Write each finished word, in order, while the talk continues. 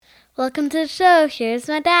Welcome to the show. Here's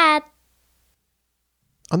my dad.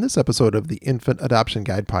 On this episode of the Infant Adoption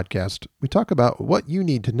Guide podcast, we talk about what you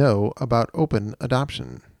need to know about open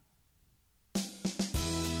adoption.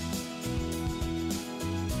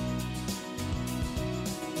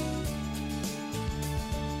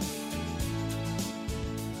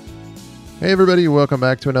 Hey everybody, welcome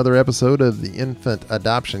back to another episode of the Infant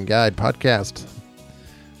Adoption Guide podcast.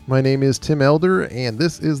 My name is Tim Elder, and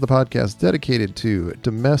this is the podcast dedicated to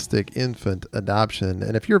domestic infant adoption.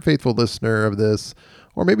 And if you're a faithful listener of this,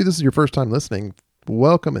 or maybe this is your first time listening,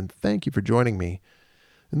 welcome and thank you for joining me.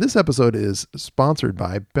 And this episode is sponsored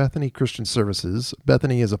by Bethany Christian Services.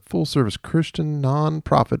 Bethany is a full-service Christian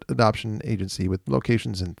non-profit adoption agency with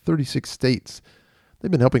locations in 36 states.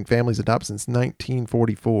 They've been helping families adopt since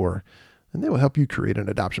 1944. And they will help you create an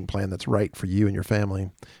adoption plan that's right for you and your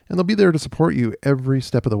family. And they'll be there to support you every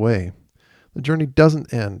step of the way. The journey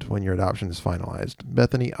doesn't end when your adoption is finalized.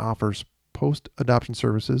 Bethany offers post-adoption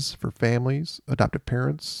services for families, adoptive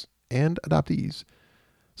parents, and adoptees.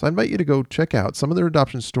 So I invite you to go check out some of their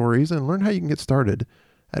adoption stories and learn how you can get started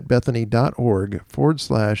at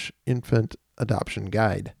bethany.org/infant adoption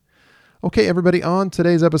guide. Okay, everybody, on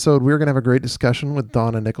today's episode, we're going to have a great discussion with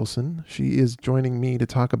Donna Nicholson. She is joining me to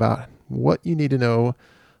talk about what you need to know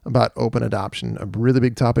about open adoption, a really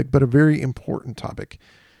big topic, but a very important topic.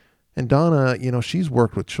 And Donna, she's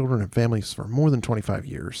worked with children and families for more than 25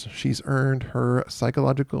 years. She's earned her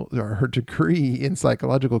degree in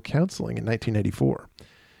psychological counseling in 1984.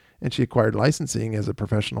 And she acquired licensing as a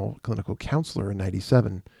professional clinical counselor in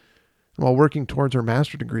 1997. While working towards her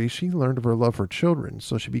master's degree, she learned of her love for children,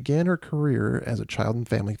 so she began her career as a child and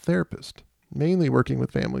family therapist, mainly working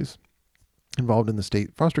with families involved in the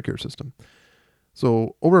state foster care system.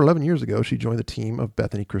 So over 11 years ago, she joined the team of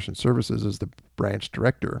Bethany Christian Services as the branch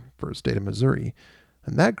director for the state of Missouri,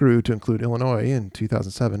 and that grew to include Illinois in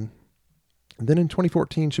 2007. And then in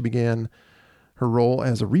 2014, she began her role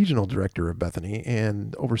as a regional director of Bethany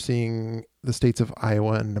and overseeing the states of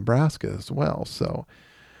Iowa and Nebraska as well. So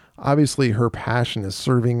obviously, her passion is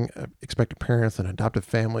serving expectant parents and adoptive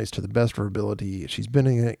families to the best of her ability. She's been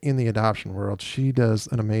in the adoption world. She does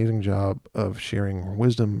an amazing job of sharing her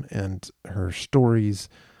wisdom and her stories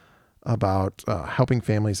about helping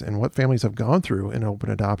families and what families have gone through in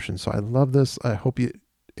open adoption. So I love this. I hope it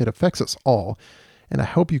affects us all. And I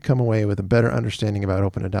hope you come away with a better understanding about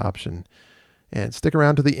open adoption. And stick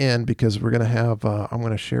around to the end because we're going to have, I'm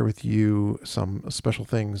going to share with you some special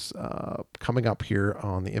things coming up here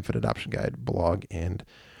on the Infant Adoption Guide blog and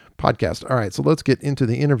podcast. All right, so let's get into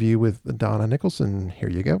the interview with Donna Nicholson. Here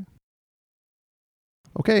you go.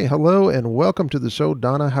 Okay, hello and welcome to the show.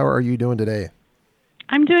 Donna, how are you doing today?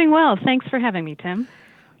 I'm doing well. Thanks for having me, Tim.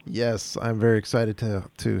 Yes, I'm very excited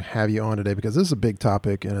to have you on today because this is a big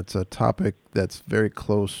topic and it's a topic that's very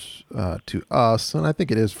close to us. And I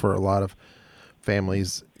think it is for a lot of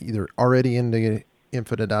families either already in the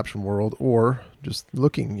infant adoption world or just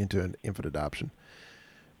looking into an infant adoption,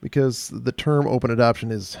 because the term open adoption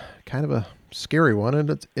is kind of a scary one,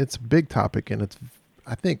 and it's a big topic, and it's,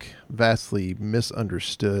 I think, vastly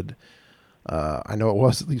misunderstood. I know it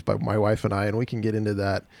was, at least by my wife and I, and we can get into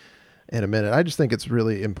that in a minute. I just think it's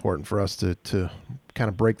really important for us to kind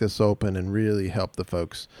of break this open and really help the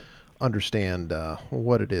folks understand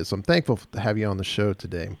what it is. So I'm thankful to have you on the show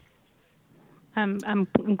today. I'm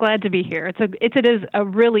glad to be here. It is a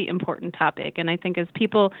really important topic, and I think as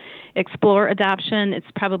people explore adoption, it's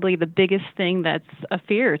probably the biggest thing that's a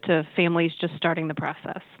fear to families just starting the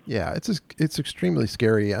process. Yeah, it's extremely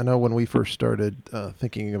scary. I know when we first started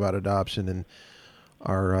thinking about adoption, and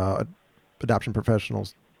our adoption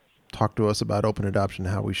professionals talked to us about open adoption,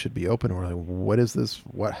 how we should be open. We're like, what is this?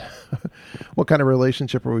 What kind of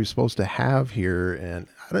relationship are we supposed to have here? And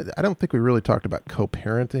I don't think we really talked about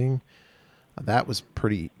co-parenting. That was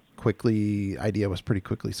idea was pretty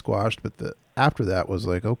quickly squashed. But after that was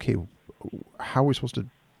like, okay, how are we supposed to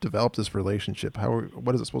develop this relationship?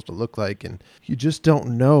 What is it supposed to look like? And you just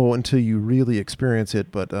don't know until you really experience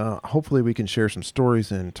it. But hopefully we can share some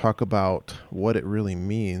stories and talk about what it really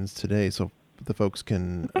means today so the folks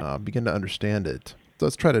can begin to understand it. So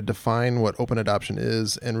let's try to define what open adoption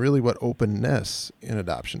is and really what openness in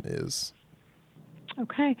adoption is.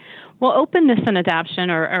 Okay. Well, openness in adoption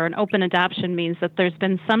or an open adoption means that there's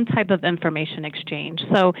been some type of information exchange.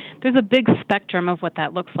 So there's a big spectrum of what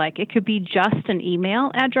that looks like. It could be just an email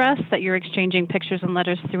address that you're exchanging pictures and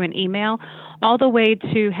letters through an email, all the way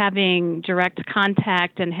to having direct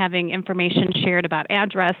contact and having information shared about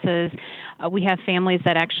addresses, We have families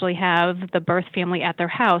that actually have the birth family at their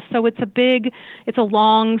house. So it's a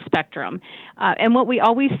long spectrum. And what we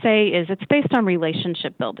always say is it's based on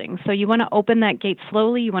relationship building. So you want to open that gate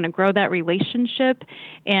slowly. You want to grow that relationship,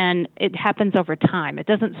 and it happens over time. It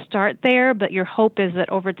doesn't start there, but your hope is that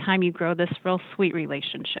over time you grow this real sweet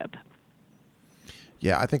relationship.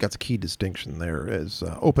 Yeah, I think that's a key distinction there. Is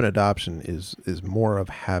open adoption is more of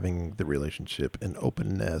having the relationship, and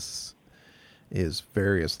openness is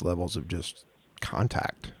various levels of just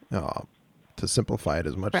contact, to simplify it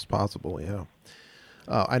as much as possible. Yeah.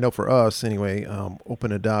 I know for us anyway,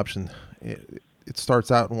 open adoption, it starts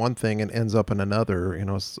out in one thing and ends up in another,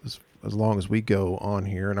 as long as we go on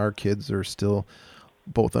here, and our kids are still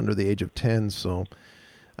both under the age of 10. So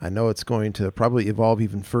I know it's going to probably evolve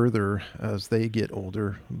even further as they get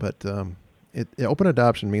older, but open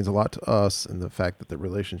adoption means a lot to us, and the fact that the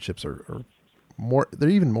relationships are more, they're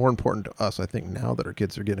even more important to us, I think, now that our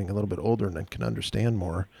kids are getting a little bit older and can understand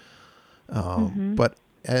more. But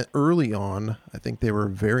early on, I think they were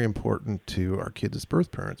very important to our kids as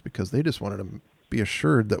birth parents, because they just wanted to be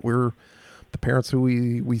assured that we're the parents who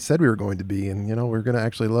we said we were going to be, and we're going to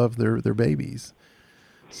actually love their babies.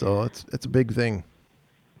 So it's a big thing.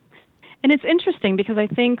 And it's interesting because I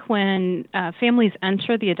think when families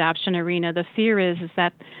enter the adoption arena, the fear is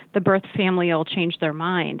that the birth family will change their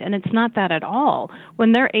mind. And it's not that at all.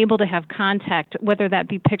 When they're able to have contact, whether that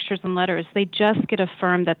be pictures and letters, they just get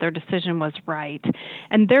affirmed that their decision was right.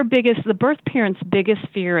 And the birth parent's biggest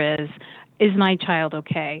fear is my child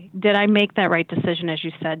okay? Did I make that right decision, as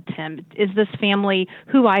you said, Tim? Is this family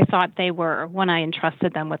who I thought they were when I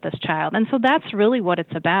entrusted them with this child? And so that's really what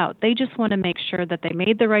it's about. They just want to make sure that they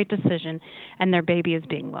made the right decision and their baby is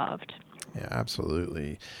being loved. Yeah,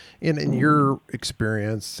 absolutely. In your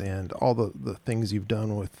experience and all the things you've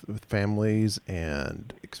done with families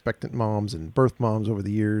and expectant moms and birth moms over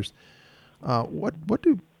the years,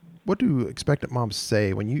 what do expectant moms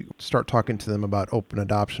say when you start talking to them about open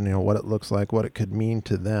adoption, what it looks like, what it could mean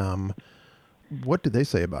to them? What do they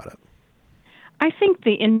say about it? I think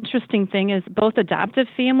the interesting thing is both adoptive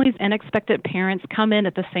families and expectant parents come in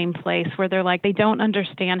at the same place where they're like, they don't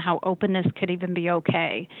understand how openness could even be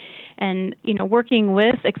okay. And, working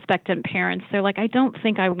with expectant parents, they're like, I don't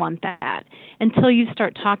think I want that, until you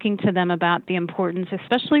start talking to them about the importance,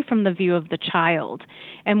 especially from the view of the child.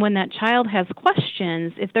 And when that child has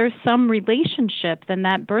questions, if there's some relationship, then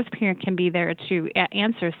that birth parent can be there to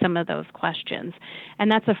answer some of those questions. And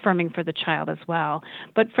that's affirming for the child as well.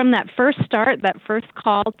 But from that first start, that first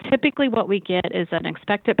call, typically what we get is an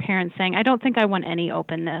expectant parent saying, I don't think I want any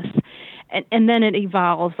openness. And then it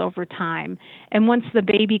evolves over time. And once the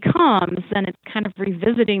baby comes, then it's kind of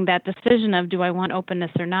revisiting that decision of, do I want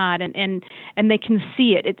openness or not? And they can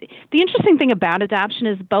see it. The interesting thing about adoption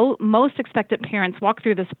is most expectant parents walk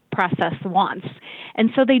through this process once.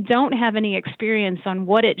 And so they don't have any experience on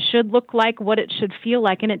what it should look like, what it should feel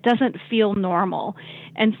like, and it doesn't feel normal.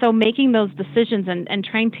 And so making those decisions and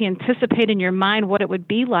trying to anticipate in your mind what it would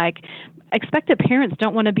be like, expectant parents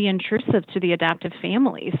don't want to be intrusive to the adoptive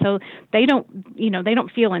family. So they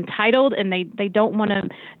don't feel entitled, and they don't want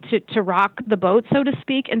to rock the boat, so to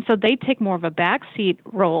speak. And so they take more of a backseat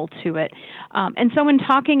role to it. And so in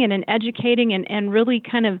talking and in educating and really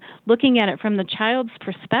kind of looking at it from the child's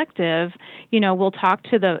perspective, we'll talk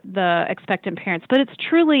to the expectant parents. But it's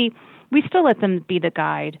truly, we still let them be the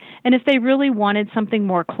guide. And if they really wanted something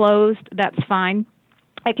more closed, that's fine.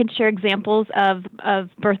 I can share examples of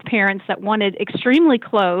birth parents that wanted extremely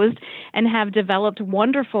closed and have developed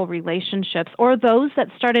wonderful relationships, or those that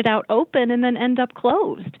started out open and then end up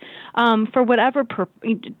closed for whatever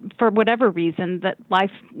reason. That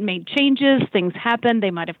life made changes, things happened,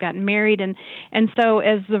 they might have gotten married, and so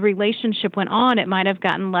as the relationship went on, it might have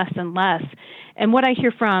gotten less and less. And what I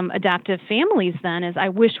hear from adoptive families then is, I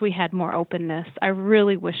wish we had more openness. I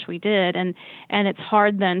really wish we did. And it's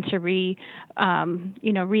hard then to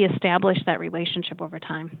reestablish that relationship over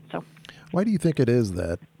time. So, why do you think it is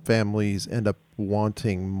that families end up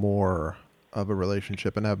wanting more of a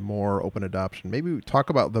relationship and have more open adoption? Maybe we talk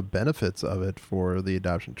about the benefits of it for the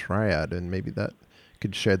adoption triad, and maybe that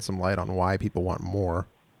could shed some light on why people want more.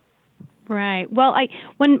 Right. Well,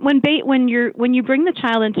 when you bring the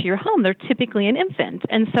child into your home, they're typically an infant,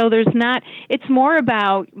 and so it's more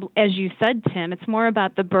about, as you said, Tim, it's more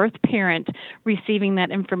about the birth parent receiving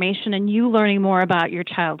that information and you learning more about your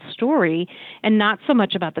child's story, and not so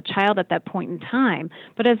much about the child at that point in time.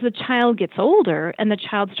 But as the child gets older and the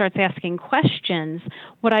child starts asking questions,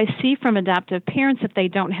 what I see from adoptive parents, if they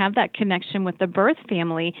don't have that connection with the birth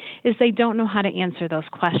family, is they don't know how to answer those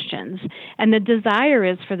questions. And the desire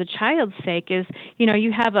is for the child's sake is,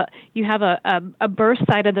 you have a birth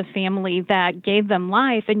side of the family that gave them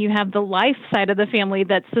life, and you have the life side of the family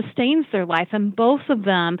that sustains their life, and both of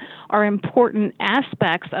them are important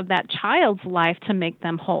aspects of that child's life to make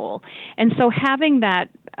them whole. And so having that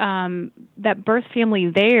birth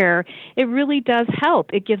family there, it really does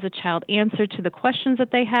help. It gives a child answer to the questions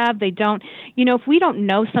that they have. They don't, if we don't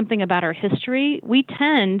know something about our history, we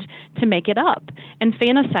tend to make it up and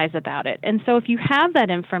fantasize about it. And so if you have that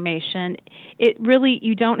information, it really,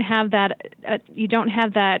 you don't have that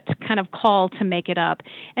kind of call to make it up.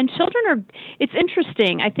 And it's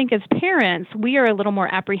interesting. I think as parents, we are a little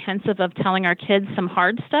more apprehensive of telling our kids some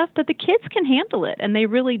hard stuff, but the kids can handle it, and they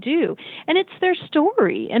really do. And it's their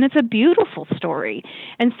story, and it's a beautiful story.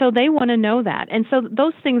 And so they want to know that. And so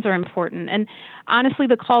those things are important. And honestly,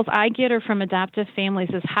 the calls I get are from adoptive families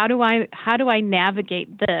is how do I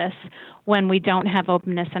navigate this when we don't have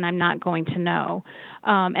openness and I'm not going to know?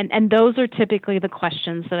 And those are typically the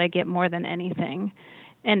questions that I get more than anything.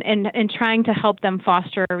 And trying to help them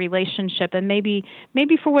foster a relationship, and maybe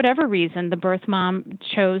for whatever reason the birth mom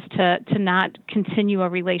chose to not continue a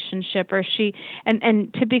relationship, or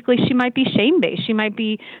and typically she might be shame-based. She might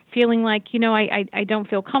be feeling like, I don't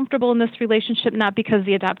feel comfortable in this relationship, not because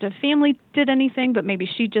the adoptive family did anything, but maybe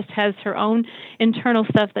she just has her own internal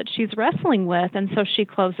stuff that she's wrestling with, and so she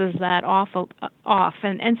closes that off,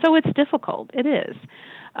 and so it's difficult. It is.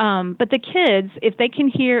 But the kids, if they can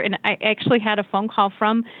hear, and I actually had a phone call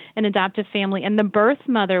from an adoptive family, and the birth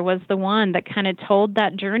mother was the one that kind of told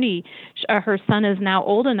that journey. Her son is now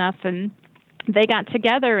old enough, and they got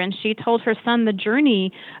together, and she told her son the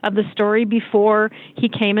journey of the story before he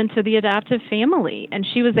came into the adoptive family, and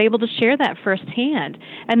she was able to share that firsthand.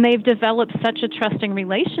 And they've developed such a trusting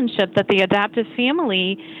relationship that the adoptive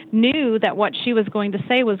family knew that what she was going to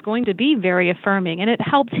say was going to be very affirming, and it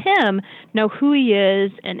helped him know who he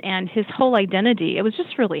is and his whole identity. It was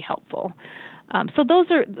just really helpful. So those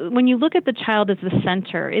are, when you look at the child as the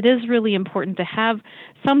center, it is really important to have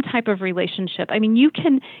some type of relationship. I mean, you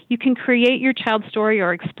can create your child's story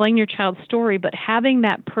or explain your child's story, but having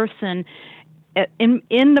that person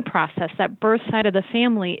in the process, that birth side of the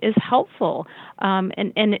family, is helpful.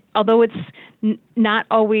 And although it's not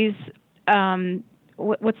always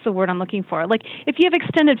what's the word I'm looking for? Like, if you have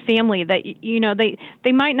extended family that,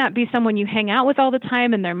 they might not be someone you hang out with all the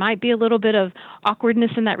time, and there might be a little bit of awkwardness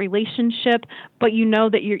in that relationship, but you know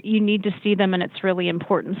that you need to see them, and it's really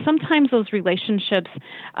important. Sometimes those relationships,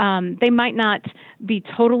 they might not be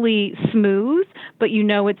totally smooth, but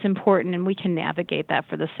it's important, and we can navigate that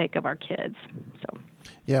for the sake of our kids. So.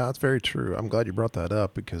 Yeah, that's very true. I'm glad you brought that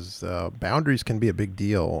up, because boundaries can be a big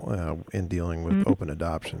deal in dealing with open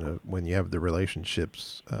adoption when you have the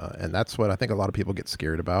relationships. And that's what I think a lot of people get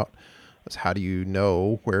scared about, is how do you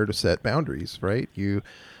know where to set boundaries, right? You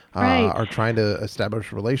are trying to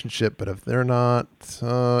establish a relationship, but if they're not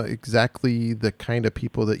exactly the kind of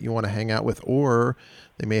people that you want to hang out with, or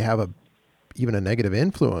they may have even a negative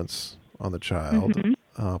influence on the child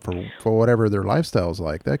for whatever their lifestyle is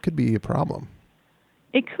like, that could be a problem.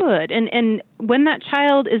 It could. And when that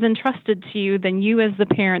child is entrusted to you, then you as the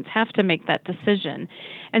parents have to make that decision.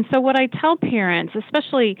 And so what I tell parents,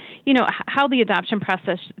 especially, how the adoption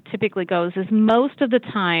process typically goes, is most of the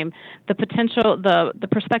time the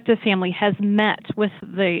prospective family has met with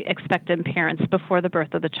the expectant parents before the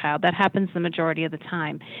birth of the child. That happens the majority of the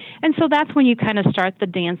time. And so that's when you kind of start the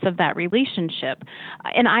dance of that relationship.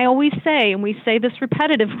 And I always say, and we say this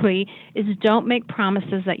repetitively, is don't make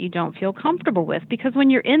promises that you don't feel comfortable with, because when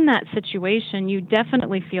you're in that situation, you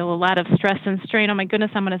definitely feel a lot of stress and strain. Oh my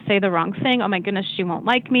goodness, I'm going to say the wrong thing. Oh my goodness, she won't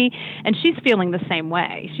like me. And she's feeling the same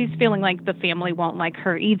way. She's feeling like the family won't like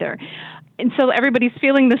her either. And so everybody's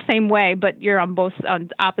feeling the same way, but you're on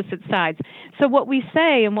opposite sides. So what we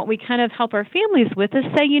say and what we kind of help our families with is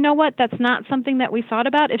say, you know what, that's not something that we thought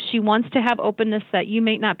about. If she wants to have openness that you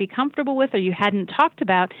may not be comfortable with or you hadn't talked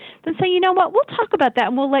about, then say, you know what, we'll talk about that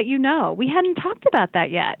and we'll let you know. We hadn't talked about that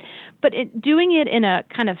yet. But doing it in a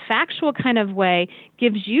kind of factual kind of way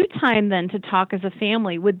gives you time then to talk as a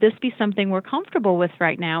family. Would this be something we're comfortable with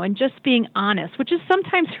right now? And just being honest, which is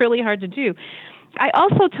sometimes really hard to do. I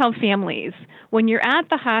also tell families, when you're at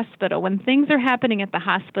the hospital, when things are happening at the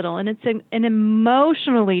hospital, and it's an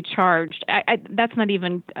emotionally charged, that's not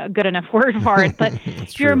even a good enough word for it, but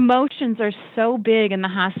your emotions are so big in the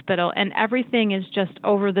hospital, and everything is just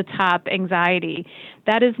over-the-top anxiety,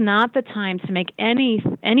 that is not the time to make any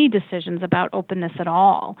decisions about openness at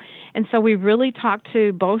all. And so we really talk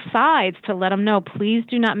to both sides to let them know, please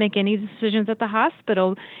do not make any decisions at the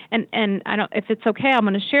hospital. And I don't, if it's okay, I'm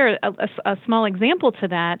going to share a small example to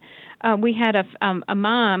that. We had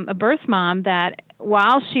a birth mom that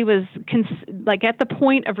while she was at the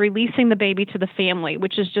point of releasing the baby to the family,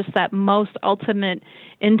 which is just that most ultimate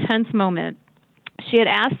intense moment, she had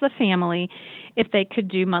asked the family if they could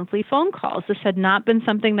do monthly phone calls. This had not been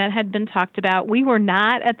something that had been talked about. We were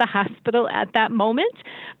not at the hospital at that moment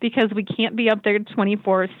because we can't be up there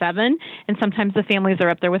 24/7, and sometimes the families are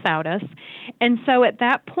up there without us. And so at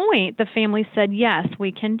that point, the family said, yes,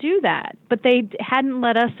 we can do that. But they hadn't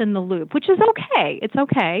let us in the loop, which is okay. It's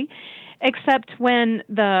okay. Except when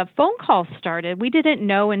the phone call started, we didn't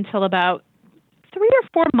know until about 3 or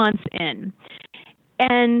 4 months in.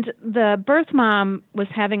 And the birth mom was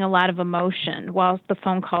having a lot of emotion while the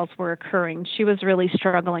phone calls were occurring. She was really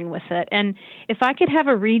struggling with it. And if I could have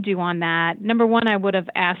a redo on that, number one, I would have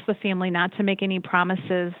asked the family not to make any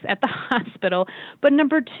promises at the hospital. But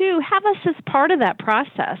number two, have us as part of that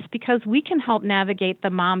process, because we can help navigate the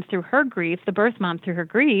mom through her grief, the birth mom through her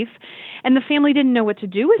grief, and the family didn't know what to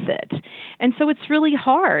do with it. And so it's really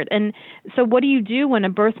hard. And so what do you do when a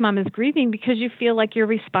birth mom is grieving because you feel like you're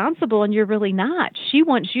responsible and you're really not? She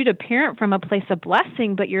wants you to parent from a place of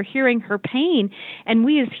blessing, but you're hearing her pain, and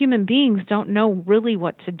we as human beings don't know really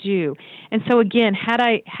what to do. And so again,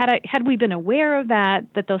 had we been aware of that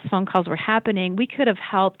those phone calls were happening, we could have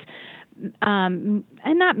helped and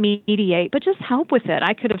not mediate, but just help with it.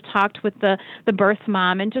 I could have talked with the birth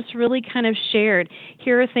mom and just really kind of shared,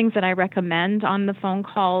 here are things that I recommend on the phone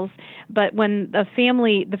calls. But when the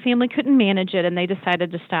family couldn't manage it and they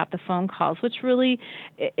decided to stop the phone calls, which really,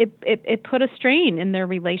 it put a strain in their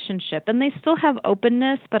relationship. And they still have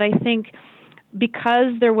openness, but I think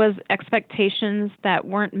because there was expectations that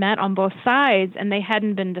weren't met on both sides and they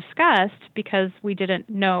hadn't been discussed because we didn't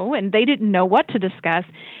know and they didn't know what to discuss,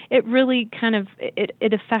 it really kind of,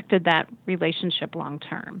 it affected that relationship long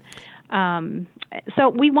term. So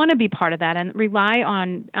we want to be part of that and rely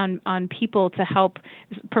on people to help,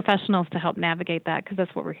 professionals to help navigate that, because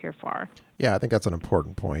that's what we're here for. Yeah, I think that's an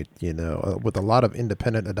important point. With a lot of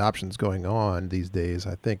independent adoptions going on these days,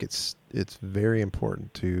 I think it's very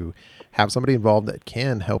important to have somebody involved that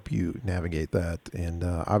can help you navigate that. And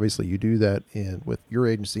obviously, you do that with your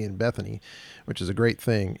agency in Bethany, which is a great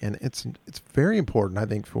thing. And it's very important, I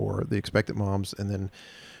think, for the expectant moms, and then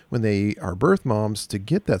when they are birth moms, to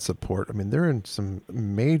get that support. I mean, they're in some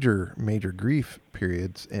major grief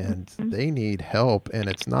periods, and they need help. And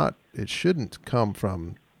it shouldn't come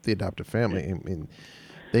from the adoptive family. I mean,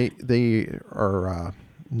 they are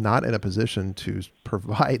not in a position to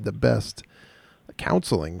provide the best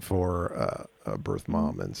counseling for a birth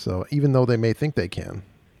mom. And so even though they may think they can.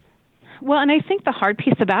 Well, and I think the hard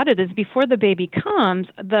piece about it is before the baby comes,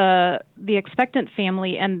 the expectant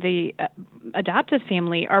family and the adoptive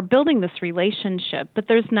family are building this relationship, but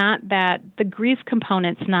there's not that, the grief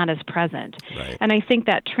component's not as present. Right. And I think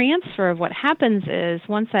that transfer of what happens is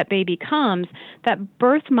once that baby comes, that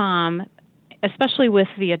birth mom, especially with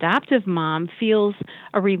the adoptive mom, feels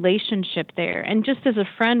a relationship there. And just as a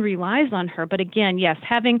friend relies on her. But again, yes,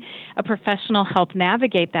 having a professional help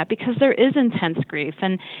navigate that, because there is intense grief.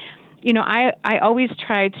 And I always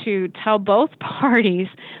try to tell both parties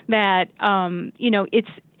that, it's,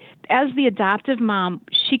 as the adoptive mom,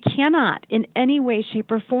 she cannot in any way, shape,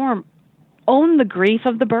 or form own the grief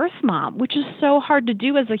of the birth mom, which is so hard to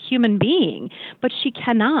do as a human being, but she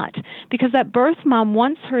cannot, because that birth mom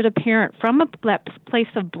wants her to parent from that place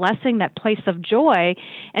of blessing, that place of joy.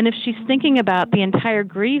 And if she's thinking about the entire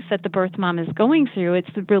grief that the birth mom is going through, it's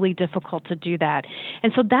really difficult to do that.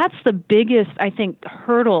 And so that's the biggest, I think,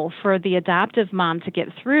 hurdle for the adoptive mom to get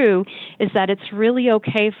through, is that it's really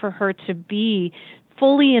okay for her to be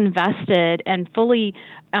fully invested and fully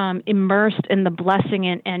immersed in the blessing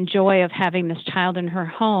and joy of having this child in her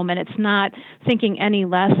home. And it's not thinking any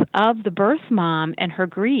less of the birth mom and her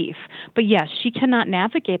grief. But yes, she cannot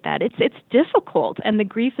navigate that. It's difficult, and the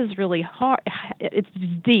grief is really hard. It's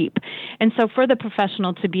deep. And so for the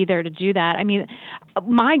professional to be there to do that, I mean,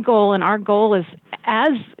 my goal and our goal is,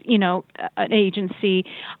 as, an agency,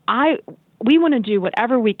 we want to do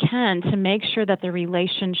whatever we can to make sure that the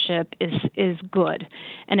relationship is good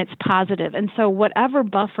and it's positive. And so whatever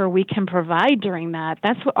buffer we can provide during that,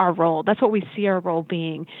 that's what our role, that's what we see our role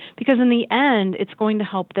being. Because in the end, it's going to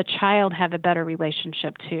help the child have a better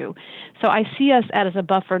relationship too. So I see us as a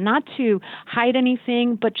buffer, not to hide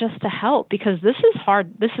anything, but just to help, because this is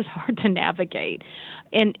hard to navigate.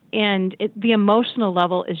 And the emotional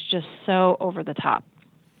level is just so over the top.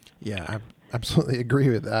 Yeah, absolutely agree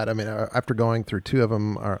with that. I mean, after going through two of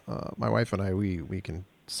them, my wife and I, we can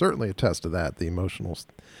certainly attest to that. The emotional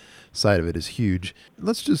side of it is huge.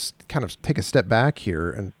 Let's just kind of take a step back here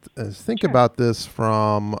and think about this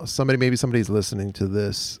from maybe somebody's listening to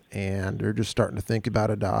this and they're just starting to think about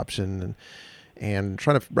adoption and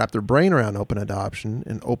trying to wrap their brain around open adoption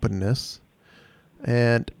and openness.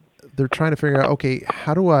 And they're trying to figure out, okay,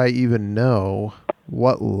 how do I even know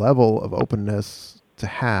what level of openness to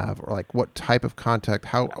have, or like what type of contact,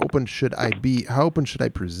 how open should I be? How open should I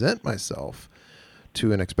present myself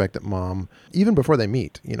to an expectant mom, even before they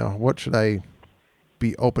meet? What should I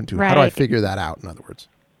be open to? Right. How do I figure that out, in other words?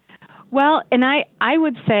 Well, and I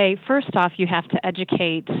would say, first off, you have to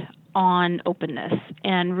educate on openness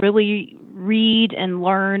and really read and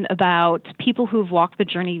learn about people who've walked the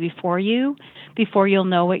journey before you'll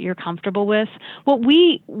know what you're comfortable with. What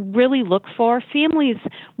we really look for, families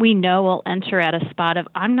we know will enter at a spot of,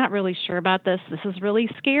 I'm not really sure about this. This is really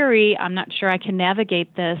scary. I'm not sure I can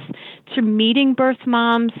navigate this, to meeting birth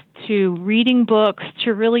moms, to reading books,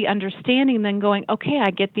 to really understanding, then going, okay,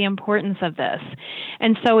 I get the importance of this.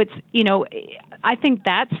 And so it's, I think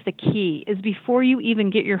that's the key, is before you even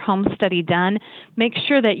get your home study done, make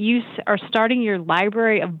sure that you are starting your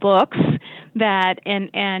library of books that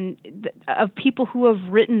and of people who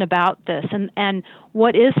have written about this and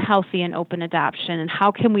what is healthy and open adoption, and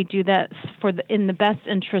how can we do that in the best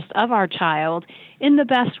interest of our child in the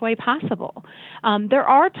best way possible. There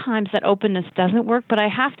are times that openness doesn't work, but I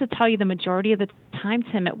have to tell you, the majority of the time,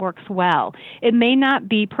 Tim, it works well. It may not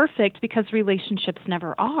be perfect, because relationships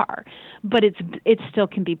never are, but it still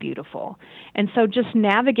can be beautiful. And so just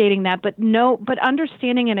navigating that, but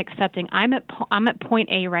understanding and accepting, I'm at point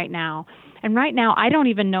A right now. And right now, I don't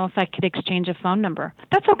even know if I could exchange a phone number.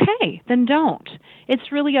 That's okay. Then don't.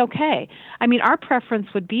 It's really okay. I mean, our preference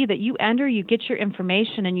would be that you get your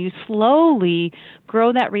information, and you slowly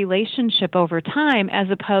grow that relationship over time, as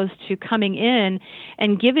opposed to coming in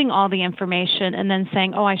and giving all the information and then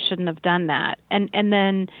saying, oh, I shouldn't have done that, and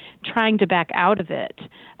then trying to back out of it.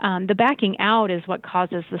 The backing out is what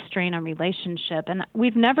causes the strain on relationship. And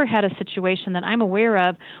we've never had a situation that I'm aware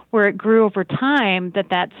of where it grew over time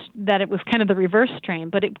that it was kind of the reverse strain,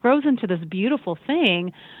 but it grows into this beautiful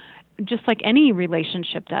thing, just like any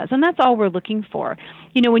relationship does. And that's all we're looking for.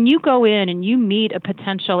 When you go in and you meet a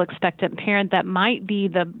potential expectant parent that might be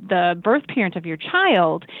the birth parent of your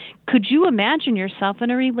child, could you imagine yourself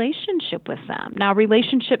in a relationship with them? Now,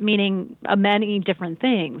 relationship meaning many different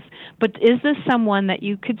things, but is this someone that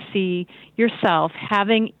you could see yourself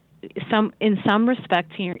having in some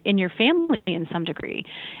respect in your family in some degree?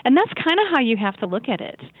 And that's kind of how you have to look at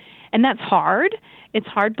it. And that's hard. It's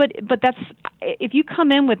hard, but that's, if you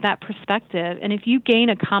come in with that perspective, and if you gain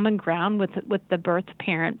a common ground with the birth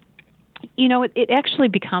parent, it actually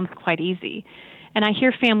becomes quite easy. And I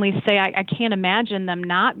hear families say, I can't imagine them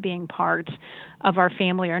not being part of our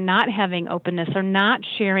family, or not having openness, or not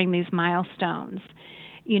sharing these milestones.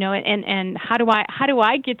 And how do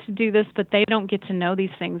I get to do this, but they don't get to know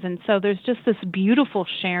these things? And so there's just this beautiful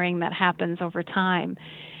sharing that happens over time.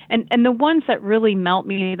 And the ones that really melt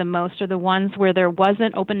me the most are the ones where there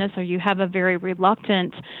wasn't openness, or you have a very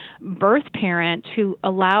reluctant birth parent who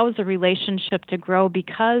allows a relationship to grow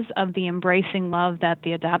because of the embracing love that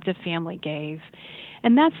the adoptive family gave.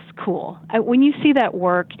 And that's cool. When you see that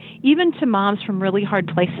work, even to moms from really hard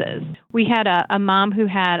places. We had a mom who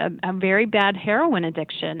had a very bad heroin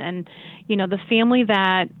addiction, and the family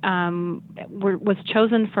that was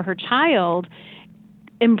chosen for her child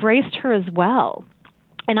embraced her as well.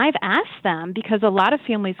 And I've asked them, because a lot of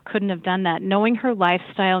families couldn't have done that, knowing her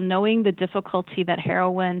lifestyle, knowing the difficulty that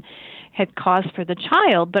heroin had caused for the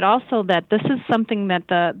child, but also that this is something that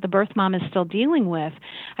the birth mom is still dealing with.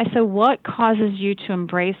 I said, what causes you to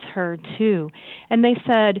embrace her too? And they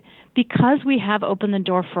said, because we have opened the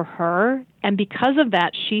door for her, and because of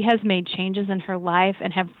that, she has made changes in her life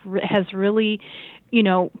and has really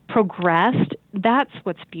progressed. That's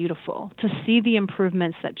what's beautiful, to see the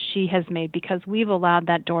improvements that she has made because we've allowed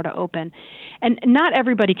that door to open. And not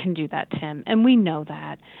everybody can do that, Tim, and we know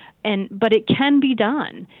that. But it can be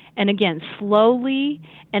done. And again, slowly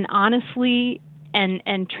and honestly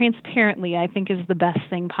and transparently, I think, is the best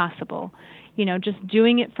thing possible. Just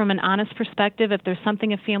doing it from an honest perspective. If there's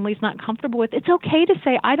something a family's not comfortable with, it's okay to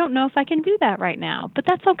say, I don't know if I can do that right now, but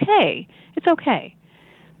that's okay. It's okay.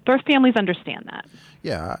 Birth families understand that.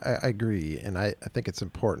 Yeah, I agree. And I think it's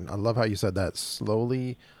important. I love how you said that,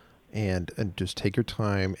 slowly and just take your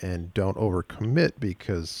time and don't overcommit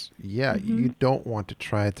because you don't want to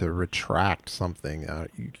try to retract something.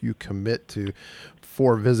 You commit to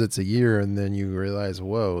 4 visits a year and then you realize,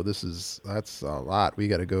 whoa, that's a lot. We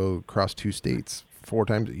got to go across 2 states 4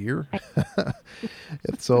 times a year.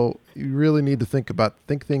 And so you really need to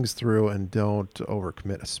think things through and don't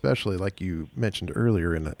overcommit, especially like you mentioned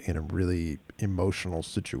earlier in a really emotional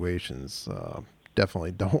situations.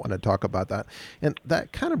 Definitely don't want to talk about that. And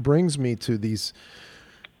that kind of brings me to these,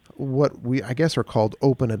 what we, I guess, are called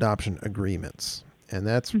open adoption agreements. And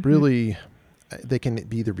that's really, they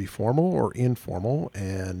can either be formal or informal.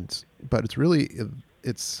 But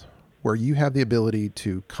it's where you have the ability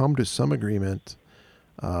to come to some agreement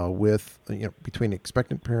between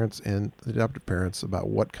expectant parents and the adoptive parents about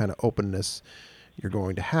what kind of openness you're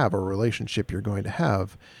going to have or relationship you're going to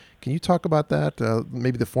have. Can you talk about that?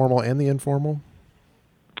 Maybe the formal and the informal?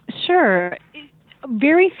 Sure.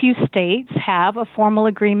 Very few states have a formal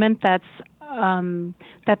agreement that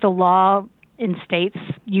the law in states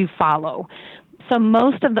you follow. So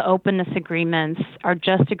most of the openness agreements are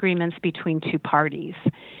just agreements between 2 parties.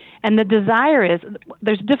 And the desire is,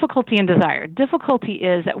 there's difficulty in desire. Difficulty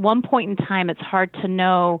is, at one point in time, it's hard to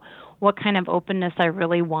know what kind of openness I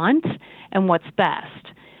really want and what's best.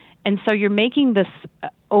 And so you're making this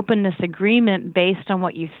openness agreement based on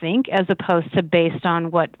what you think as opposed to based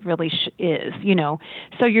on what really is,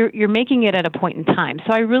 So you're making it at a point in time.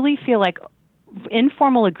 So I really feel like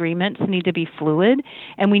informal agreements need to be fluid,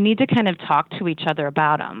 and we need to kind of talk to each other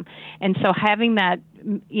about them. And so having that,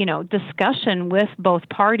 discussion with both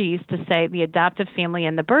parties to say, the adoptive family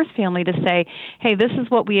and the birth family, to say, hey, this is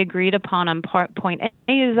what we agreed upon on point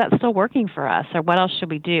A. Is that still working for us, or what else should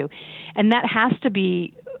we do? And that has to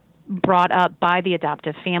be brought up by the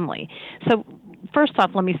adoptive family. So first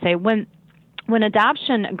off, let me say, when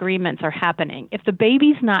adoption agreements are happening, if the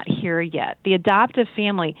baby's not here yet, the adoptive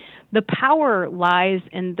family, the power lies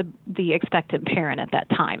in the expectant parent at that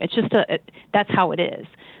time. It's just that's how it is.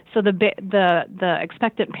 So the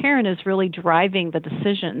expectant parent is really driving the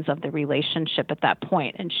decisions of the relationship at that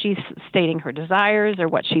point, and she's stating her desires or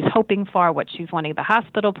what she's hoping for, what she's wanting the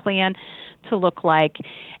hospital plan to look like.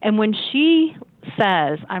 And when she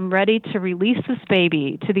says, I'm ready to release this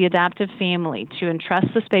baby to the adoptive family, to entrust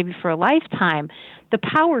this baby for a lifetime, the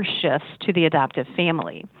power shifts to the adoptive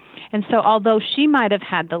family. And so although she might have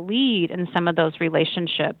had the lead in some of those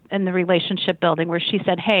relationship building, where she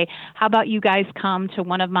said, hey, how about you guys come to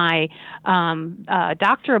one of my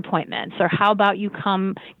doctor appointments? Or how about you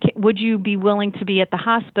come, would you be willing to be at the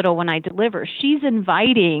hospital when I deliver? She's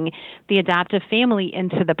inviting the adoptive family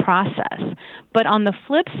into the process. But on the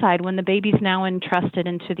flip side, when the baby's now entrusted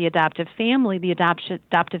into the adoptive family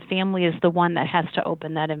family is the one that has to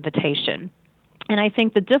open that invitation. And I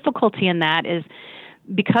think the difficulty in that is,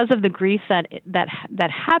 because of the grief that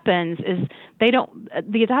happens, is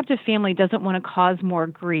the adoptive family doesn't want to cause more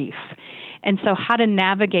grief. And so how to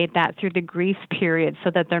navigate that through the grief period so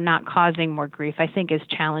that they're not causing more grief, I think, is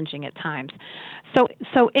challenging at times.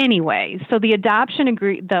 So anyway,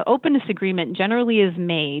 the openness agreement generally is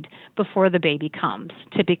made before the baby comes,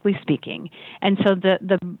 typically speaking. And so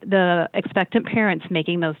the expectant parent's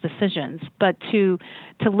making those decisions. But to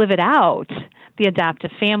live it out, the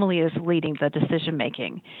adoptive family is leading the decision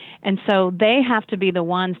making. And so they have to be the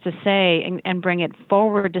ones to say and bring it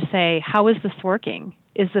forward to say, how is this working?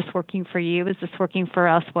 Is this working for you? Is this working for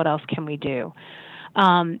us? What else can we do?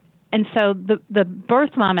 And so the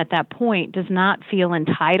birth mom at that point does not feel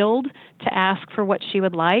entitled to ask for what she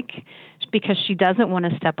would like, because she doesn't want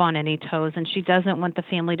to step on any toes, and she doesn't want the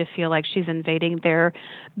family to feel like she's invading their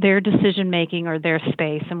decision-making or their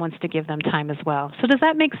space, and wants to give them time as well. So does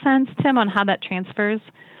that make sense, Tim, on how that transfers?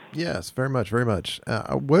 Yes, very much, very much.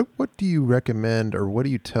 What do you recommend, or what do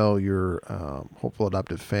you tell your hopeful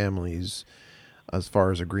adoptive families as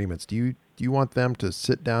far as agreements? Do you want them to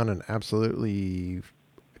sit down and absolutely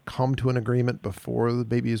come to an agreement before the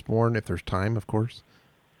baby is born, if there's time, of course?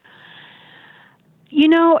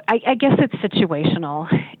 I guess it's situational.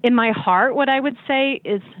 In my heart, what I would say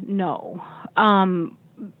is no.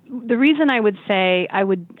 The reason I would say I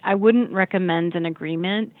wouldn't recommend an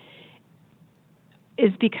agreement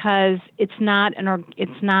is because it's not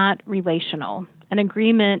relational. An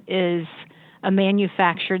agreement is a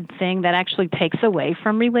manufactured thing that actually takes away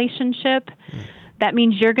from relationship. That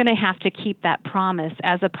means you're going to have to keep that promise,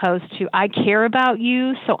 as opposed to, I care about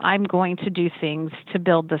you, so I'm going to do things to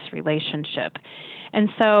build this relationship. And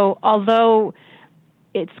so although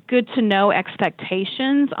it's good to know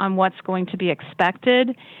expectations on what's going to be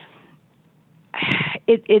expected,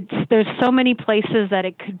 there's so many places that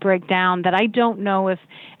it could break down that I don't know if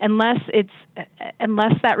unless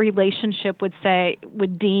that relationship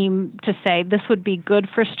would deem to say this would be good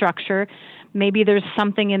for structure. Maybe there's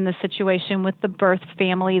something in the situation with the birth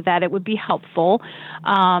family that it would be helpful,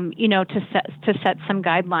 to set some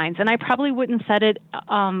guidelines. And I probably wouldn't set it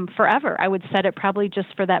forever. I would set it probably just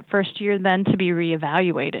for that first year, then to be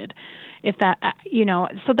reevaluated. If that,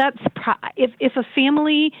 so that's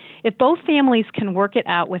if both families can work it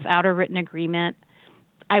out without a written agreement,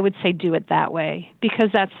 I would say do it that way,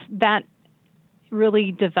 because that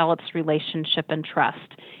really develops relationship and trust.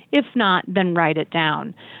 If not, then write it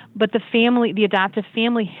down. But the adoptive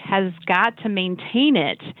family has got to maintain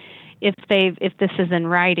it if this is in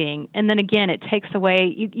writing. And then again, it takes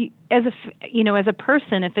away as a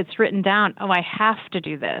person, if it's written down, oh, I have to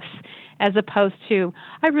do this, as opposed to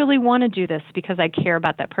I really want to do this because I care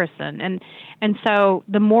about that person. And so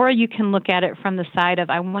the more you can look at it from the side of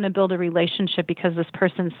I want to build a relationship because this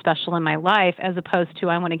person's special in my life, as opposed to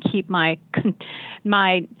I want to keep my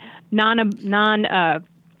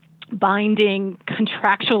binding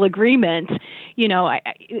contractual agreement,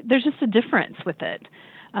 there's just a difference with it.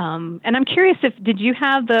 And I'm curious did you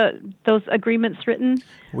have those agreements written?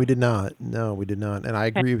 We did not. No, we did not. And I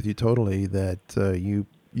agree with you totally that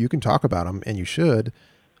you can talk about them, and you should,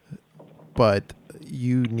 but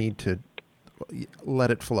you need to let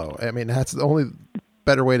it flow. I mean, that's the only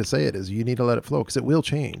better way to say it is you need to let it flow, because it will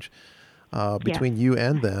change between you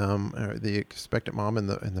and them, the expectant mom and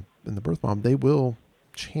the birth mom. They will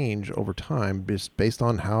change over time just based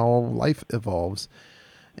on how life evolves.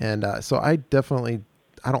 And so I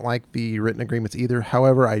don't like the written agreements either.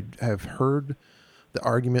 However, I have heard the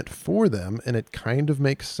argument for them, and it kind of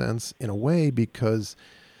makes sense in a way, because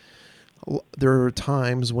there are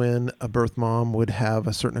times when a birth mom would have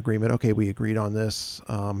a certain agreement. Okay, we agreed on this.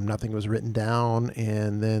 Nothing was written down,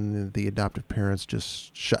 and then the adoptive parents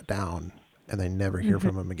just shut down and they never hear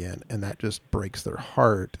from them again. And that just breaks their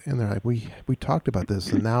heart. And they're like, we talked about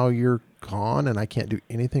this, and now you're gone and I can't do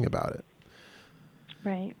anything about it.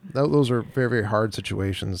 Right. Those are very, very hard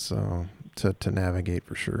situations to navigate,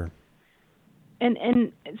 for sure.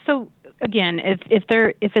 And so again, if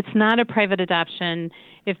it's not a private adoption,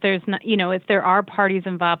 if there's not, if there are parties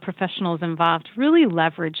involved, professionals involved, really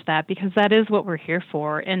leverage that, because that is what we're here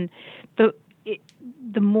for. And the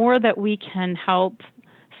more that we can help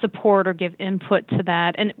support or give input to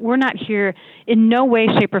that, and we're not here in no way,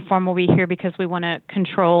 shape, or form will we here because we want to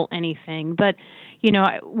control anything, but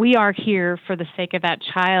we are here for the sake of that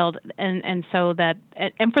child, and so that,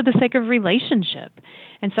 and for the sake of relationship.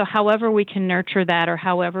 And so however we can nurture that, or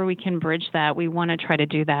however we can bridge that, we want to try to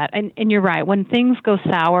do that. And you're right, when things go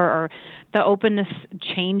sour or the openness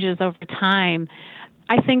changes over time,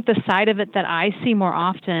 I think the side of it that I see more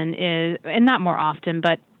often is, and not more often,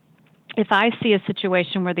 but if I see a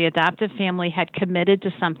situation where the adoptive family had committed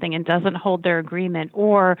to something and doesn't hold their agreement,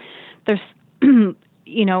 or there's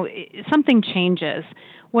something changes,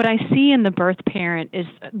 what I see in the birth parent is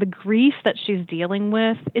the grief that she's dealing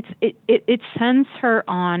with. It sends her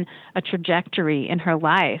on a trajectory in her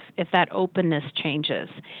life if that openness changes.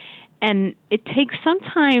 And it takes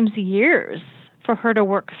sometimes years for her to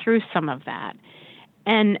work through some of that.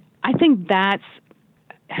 And I think that's,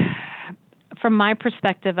 from my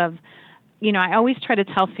perspective of, I always try to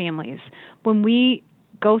tell families, when we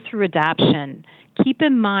go through adoption, keep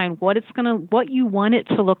in mind what you want it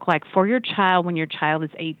to look like for your child when your child is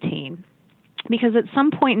 18. Because at some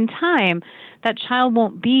point in time, that child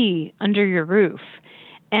won't be under your roof.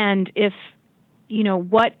 And if,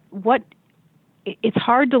 it's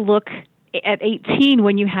hard to look at 18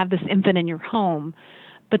 when you have this infant in your home,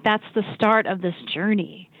 but that's the start of this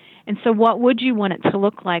journey. And so what would you want it to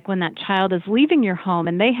look like when that child is leaving your home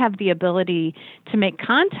and they have the ability to make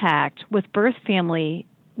contact with birth family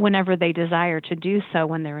whenever they desire to do so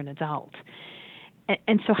when they're an adult?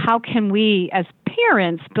 And so how can we as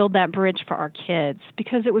parents build that bridge for our kids?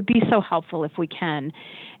 Because it would be so helpful if we can.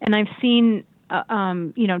 And I've seen,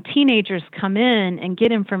 teenagers come in and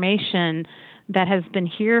get information that has been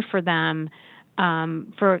here for them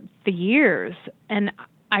for the years. And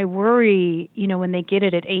I worry, when they get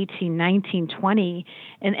it at 18, 19, 20,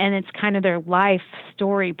 and it's kind of their life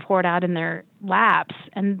story poured out in their laps,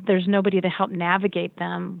 and there's nobody to help navigate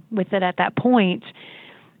them with it at that point,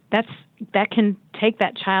 that can take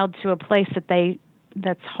that child to a place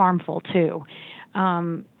that's harmful too.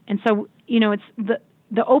 And so, it's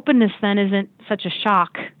the openness then isn't such a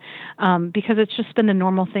shock because it's just been a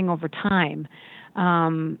normal thing over time.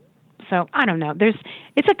 So I don't know.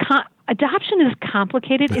 Adoption is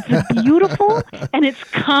complicated. It's beautiful and it's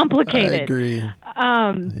complicated. I agree.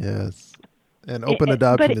 Yes. And open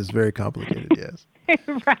adoption is very complicated, yes.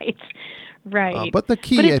 Right. But the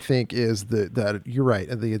key, I think, is that you're right.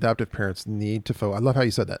 The adoptive parents need to focus. I love how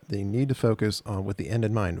you said that. They need to focus on with the end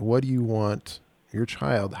in mind. What do you want your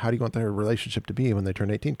child? How do you want their relationship to be when they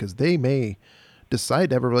turn 18? Because they may decide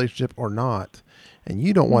to have a relationship or not. And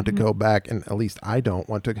you don't want to go back, and at least I don't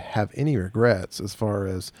want to have any regrets as far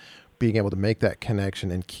as being able to make that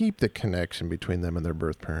connection and keep the connection between them and their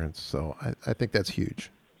birth parents. So I think that's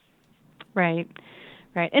huge. Right.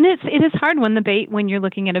 And it is hard when you're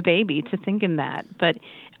looking at a baby to think in that. But,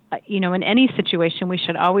 in any situation, we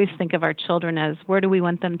should always think of our children as where do we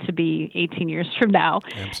want them to be 18 years from now?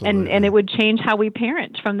 Absolutely. And it would change how we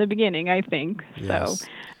parent from the beginning, I think. Yes.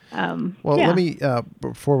 So, let me,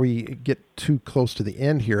 before we get too close to the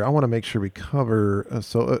end here, I want to make sure we cover,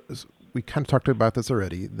 we kind of talked about this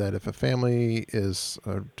already, that if a family is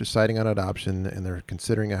deciding on adoption and they're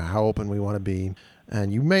considering how open we want to be,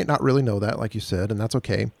 and you may not really know that, like you said, and that's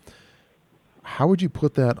okay. How would you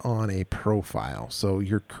put that on a profile? So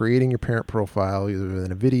you're creating your parent profile either in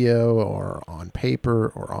a video or on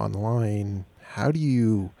paper or online. How do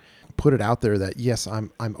you put it out there that, yes,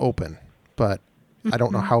 I'm open, but I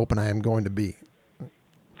don't know how open I am going to be?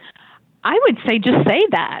 I would say just say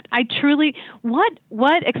that. I truly, what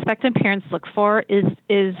expectant parents look for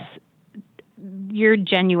is your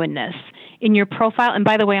genuineness in your profile. And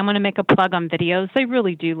by the way, I'm going to make a plug on videos. They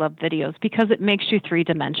really do love videos because it makes you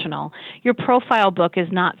three-dimensional. Your profile book is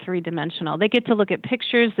not three-dimensional. They get to look at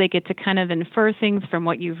pictures. They get to kind of infer things from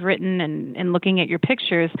what you've written and looking at your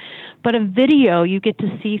pictures. But a video, you get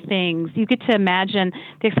to see things. You get to imagine,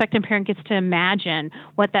 the expectant parent gets to imagine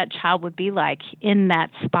what that child would be like in that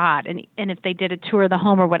spot. And if they did a tour of the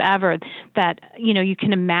home or whatever, that, you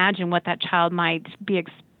can imagine what that child might be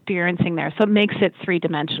experiencing there. So it makes it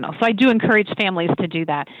three-dimensional. So I do encourage families to do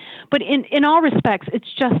that. But in all respects,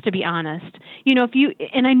 it's just to be honest.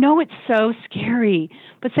 And I know it's so scary,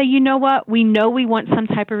 but say, you know what? We know we want some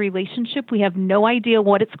type of relationship. We have no idea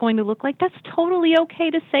what it's going to look like. That's totally okay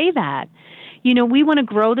to say that. We want to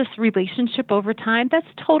grow this relationship over time. That's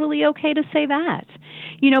totally okay to say that.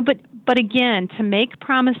 But again, to make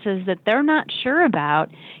promises that they're not sure about,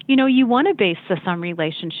 you want to base this on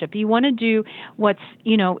relationship. You want to do what's,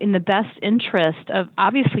 in the best interest of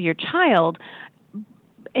obviously your child,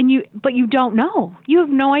 but you don't know. You have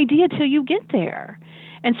no idea till you get there.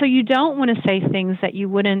 And so you don't want to say things that you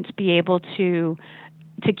wouldn't be able to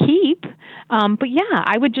keep. But yeah,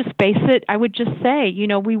 I would just base it. I would just say,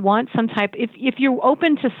 we want some type, if you're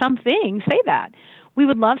open to something, say that. We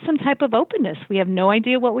would love some type of openness. We have no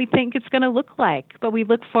idea what we think it's going to look like, but we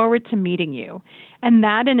look forward to meeting you. And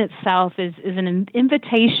that in itself is an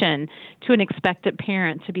invitation to an expectant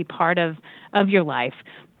parent to be part of your life.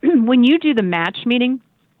 When you do the match meeting,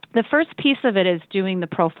 the first piece of it is doing the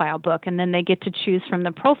profile book, and then they get to choose from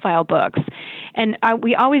the profile books. And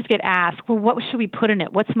we always get asked, well, what should we put in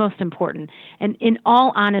it? What's most important? And in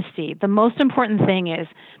all honesty, the most important thing is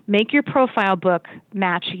make your profile book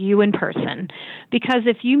match you in person. Because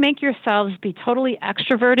if you make yourselves be totally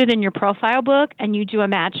extroverted in your profile book and you do a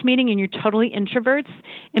match meeting and you're totally introverts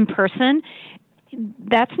in person,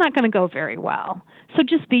 that's not going to go very well. So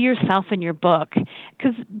just be yourself in your book,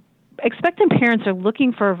 because expectant parents are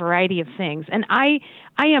looking for a variety of things. And I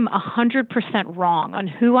am 100% wrong on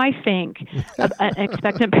who I think an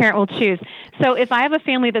expectant parent will choose. So if I have a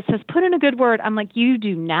family that says, put in a good word, I'm like, you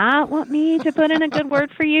do not want me to put in a good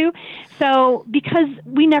word for you? So because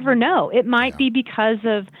we never know. It might be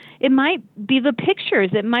it might be the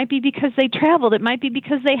pictures. It might be because they traveled. It might be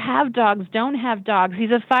because they have dogs, don't have dogs.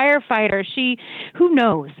 He's a firefighter. Who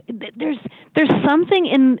knows? There's something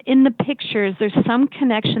in the pictures. There's some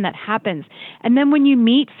connection that happens. And then when you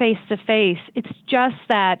meet face to face, it's just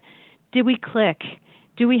that, did we click?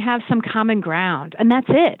 Do we have some common ground? And that's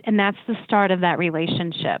it. And that's the start of that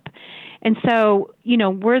relationship. And so,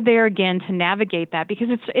 we're there again to navigate that, because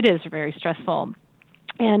it is very stressful.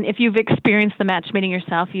 And if you've experienced the match meeting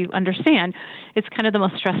yourself, you understand it's kind of the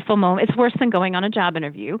most stressful moment. It's worse than going on a job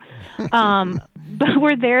interview. But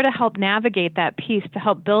we're there to help navigate that piece, to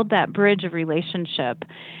help build that bridge of relationship.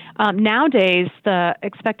 Nowadays, the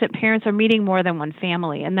expectant parents are meeting more than one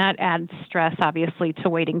family, and that adds stress, obviously, to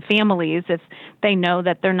waiting families if they know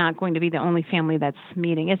that they're not going to be the only family that's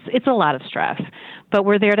meeting. It's a lot of stress, but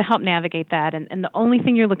we're there to help navigate that. And the only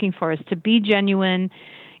thing you're looking for is to be genuine,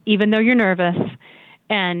 even though you're nervous,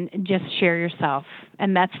 and just share yourself.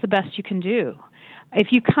 And that's the best you can do. If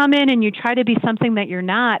you come in and you try to be something that you're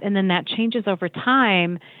not, and then that changes over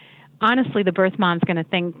time, honestly, the birth mom's going to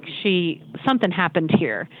think something happened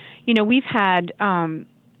here. We've had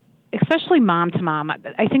especially mom to mom.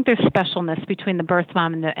 I think there's specialness between the birth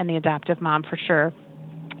mom and the adoptive mom for sure.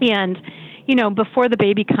 And, before the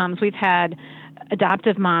baby comes, we've had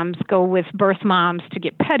adoptive moms go with birth moms to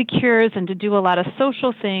get pedicures and to do a lot of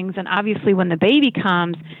social things. And obviously when the baby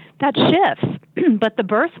comes, that shifts. But the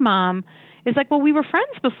birth mom is like, well, we were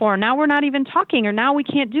friends before. Now we're not even talking, or now we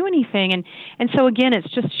can't do anything. And so again, it's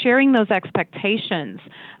just sharing those expectations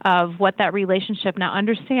of what that relationship. Now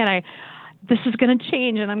understand, this is going to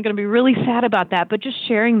change, and I'm going to be really sad about that. But just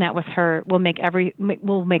sharing that with her will make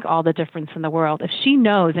all the difference in the world. If she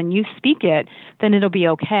knows and you speak it, then it'll be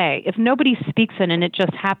okay. If nobody speaks it and it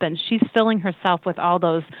just happens, she's filling herself with all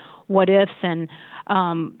those what ifs and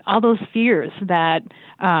all those fears that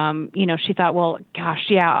she thought, well, gosh,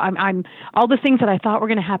 yeah, I'm all the things that I thought were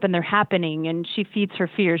going to happen, they're happening, and she feeds her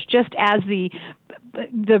fears just as the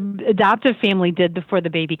adoptive family did before the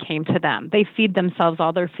baby came to them. They feed themselves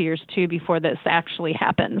all their fears too before this actually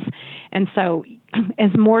happens. And so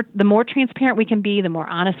the more transparent we can be, the more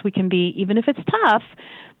honest we can be, even if it's tough,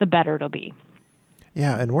 the better it'll be.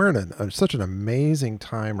 Yeah, and we're in such an amazing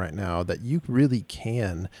time right now that you really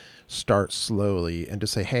can start slowly and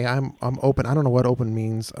just say, hey, I'm open. I don't know what open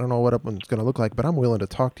means. I don't know what open's going to look like, but I'm willing to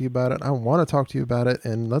talk to you about it. I want to talk to you about it,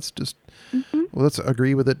 and let's just let's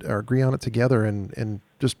agree with it or agree on it together and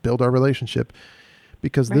just build our relationship.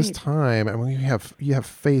 Because this time, I mean, you have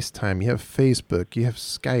FaceTime, you have Facebook, you have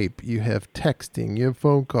Skype, you have texting, you have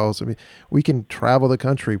phone calls. I mean, we can travel the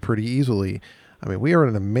country pretty easily. I mean, we are in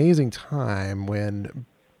an amazing time when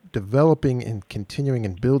developing and continuing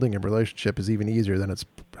and building a relationship is even easier than it's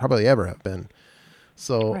probably ever have been.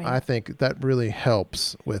 So I think that really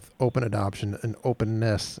helps with open adoption and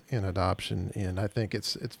openness in adoption. And I think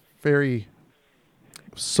it's very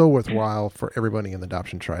so worthwhile for everybody in the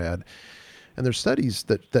adoption triad. And there's studies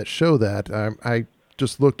that show that. I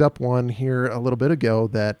just looked up one here a little bit ago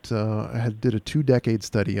that I did a 2-decade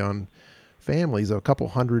study on families, a couple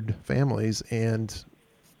hundred families, and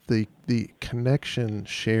the connection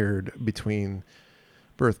shared between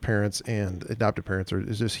birth parents and adoptive parents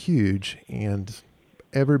is just huge, and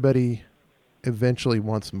everybody eventually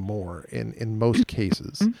wants more in most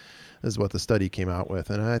cases is what the study came out with.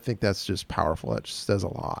 And I think that's just powerful. That just says a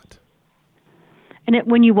lot. And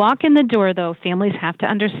when you walk in the door, though, families have to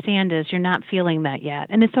understand is you're not feeling that yet,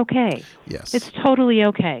 and it's okay. Yes, it's totally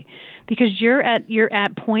okay, because you're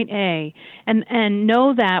at point A, and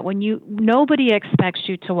know that nobody expects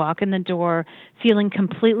you to walk in the door feeling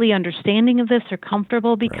completely understanding of this or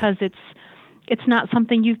comfortable, because it's not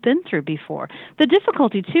something you've been through before. The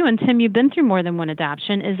difficulty too, and Tim, you've been through more than one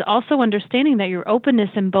adoption, is also understanding that your openness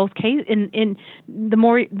in both cases, in the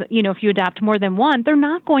more, if you adopt more than one, they're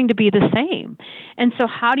not going to be the same. And so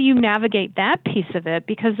how do you navigate that piece of it?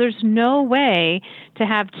 Because there's no way to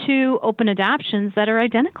have two open adoptions that are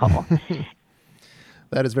identical.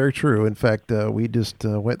 That is very true. In fact, we just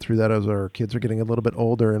went through that as our kids are getting a little bit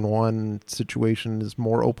older, and one situation is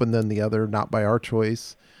more open than the other, not by our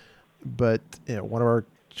choice. But one of our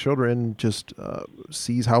children just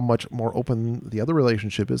sees how much more open the other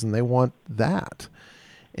relationship is, and they want that.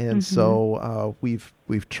 And so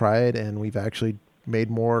we've tried, and we've actually made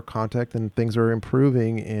more contact, and things are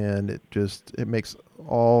improving, and it makes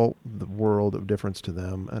all the world of difference to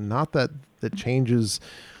them. And not that it changes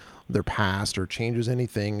their past or changes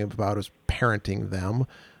anything about us parenting them,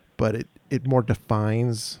 but it more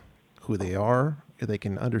defines who they are. They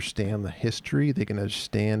can understand the history. They can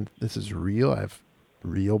understand this is real. I have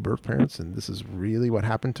real birth parents, and this is really what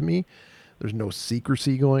happened to me. There's no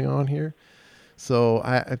secrecy going on here. So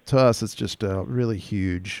to us, it's just really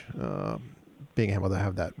huge being able to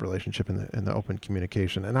have that relationship in the open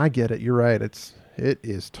communication. And I get it. You're right. It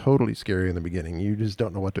is totally scary in the beginning. You just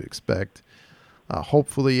don't know what to expect.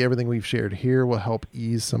 Hopefully, everything we've shared here will help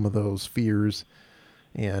ease some of those fears.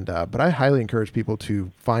 And but I highly encourage people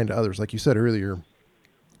to find others, like you said earlier.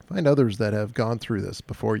 Find others that have gone through this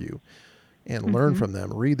before you and learn from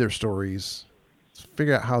them, read their stories,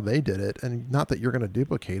 figure out how they did it. And not that you're going to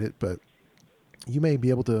duplicate it, but you may be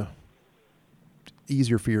able to ease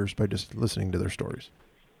your fears by just listening to their stories.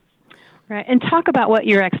 Right. And talk about what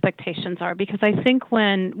your expectations are, because I think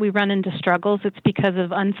when we run into struggles, it's because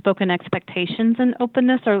of unspoken expectations and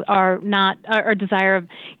openness are not our desire of,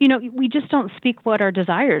 we just don't speak what our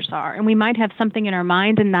desires are. And we might have something in our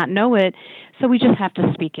mind and not know it. So we just have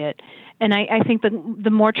to speak it. And I think that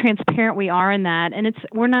the more transparent we are in that, and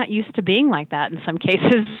we're not used to being like that in some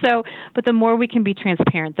cases. But the more we can be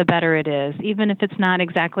transparent, the better it is, even if it's not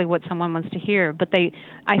exactly what someone wants to hear. But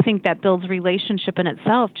I think that builds relationship in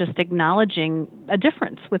itself, just acknowledging a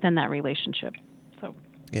difference within that relationship. So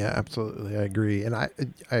Yeah, absolutely. I agree. And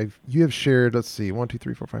you have shared, let's see, 1, 2,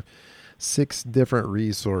 3, 4, 5, 6 different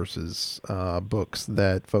resources, books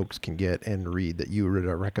that folks can get and read that you would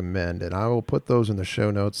recommend. And I will put those in the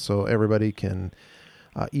show notes so everybody can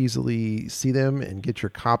easily see them and get your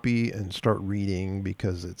copy and start reading,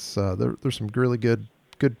 because it's there's some really good,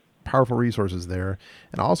 powerful resources there.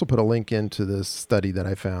 And I'll also put a link into this study that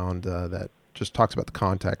I found that just talks about the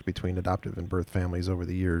contact between adoptive and birth families over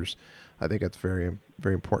the years. I think that's very,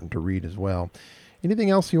 very important to read as well.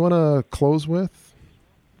 Anything else you want to close with?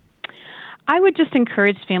 I would just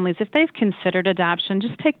encourage families, if they've considered adoption,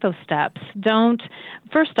 just take those steps.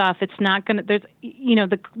 First off, it's not going to,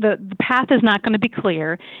 the path is not going to be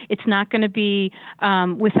clear. It's not going to be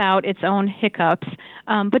without its own hiccups,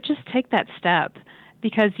 but just take that step,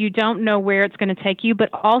 because you don't know where it's going to take you. But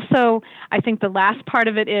also, I think the last part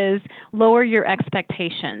of it is lower your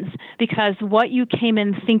expectations, because what you came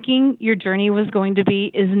in thinking your journey was going to be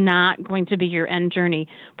is not going to be your end journey.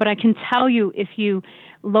 But I can tell you, if you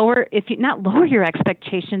not lower your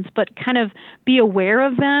expectations, but kind of be aware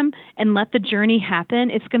of them and let the journey happen,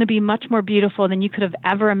 it's going to be much more beautiful than you could have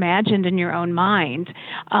ever imagined in your own mind.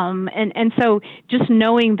 And so just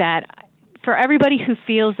knowing that, for everybody who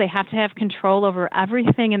feels they have to have control over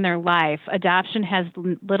everything in their life, adoption has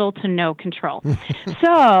little to no control.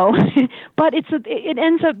 So, but it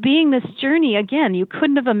ends up being this journey. Again, you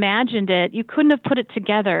couldn't have imagined it. You couldn't have put it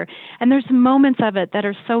together. And there's moments of it that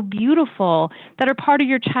are so beautiful, that are part of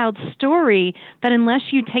your child's story, that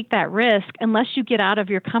unless you take that risk, unless you get out of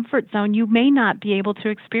your comfort zone, you may not be able to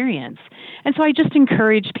experience. And so I just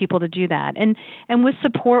encourage people to do that. And with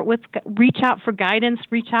support, reach out for guidance,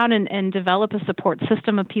 reach out and develop a support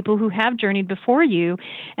system of people who have journeyed before you,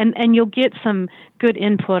 and you'll get some good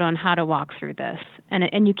input on how to walk through this.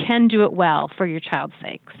 And you can do it well for your child's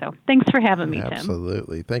sake. So thanks for having me, Tim.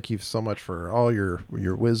 Absolutely. Thank you so much for all your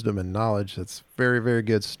wisdom and knowledge. That's very, very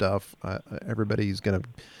good stuff. Everybody's going to,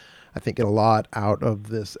 I think, get a lot out of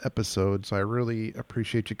this episode. So I really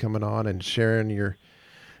appreciate you coming on and sharing your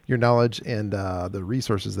knowledge, and the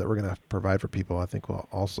resources that we're going to provide for people, I think, will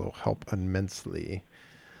also help immensely.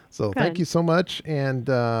 So Thank you so much. And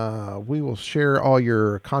we will share all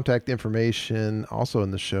your contact information also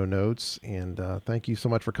in the show notes. And thank you so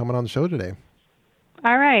much for coming on the show today.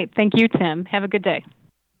 All right. Thank you, Tim. Have a good day.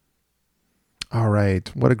 All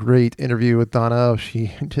right. What a great interview with Donna.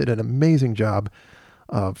 She did an amazing job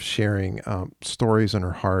of sharing stories in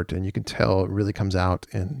her heart. And you can tell it really comes out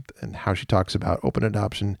and how she talks about open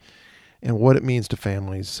adoption and what it means to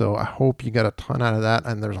families. So I hope you got a ton out of that.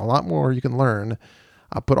 And there's a lot more you can learn.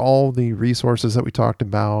 I'll put all the resources that we talked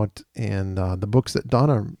about and the books that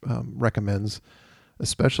Donna recommends,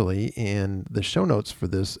 especially, in the show notes for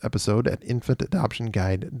this episode at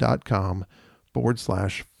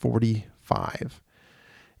infantadoptionguide.com/45.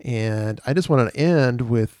 And I just wanted to end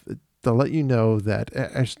to let you know that,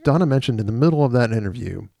 as Donna mentioned in the middle of that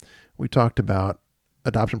interview, we talked about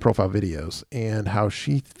adoption profile videos and how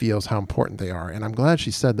she feels how important they are. And I'm glad she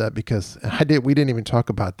said that, because we didn't even talk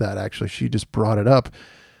about that. Actually, she just brought it up.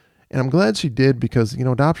 And I'm glad she did, because,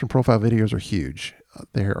 adoption profile videos are huge.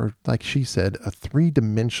 They are, like she said, a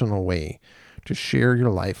 3-dimensional way to share your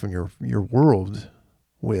life and your world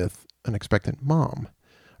with an expectant mom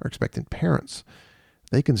or expectant parents.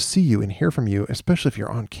 They can see you and hear from you, especially if you're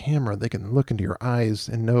on camera. They can look into your eyes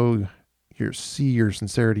and see your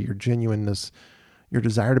sincerity, your genuineness, your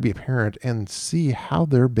desire to be a parent, and see how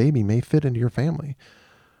their baby may fit into your family.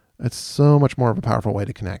 It's so much more of a powerful way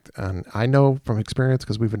to connect. And I know from experience,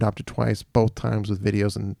 because we've adopted twice, both times with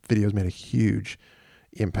videos, and videos made a huge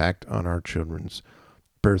impact on our children's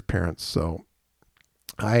birth parents. So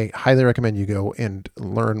I highly recommend you go and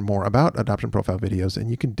learn more about adoption profile videos. And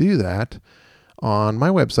you can do that on my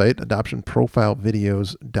website,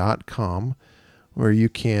 adoptionprofilevideos.com, where you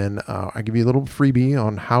can, I give you a little freebie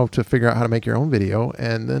on how to figure out how to make your own video.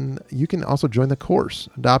 And then you can also join the course,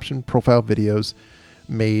 Adoption Profile Videos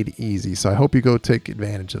Made Easy. So I hope you go take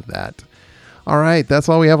advantage of that. All right. That's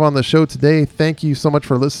all we have on the show today. Thank you so much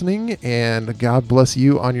for listening, and God bless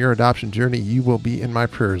you on your adoption journey. You will be in my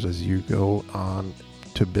prayers as you go on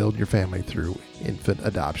to build your family through infant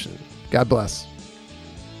adoption. God bless.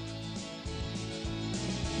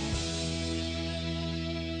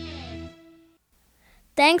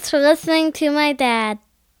 Thanks for listening to my dad.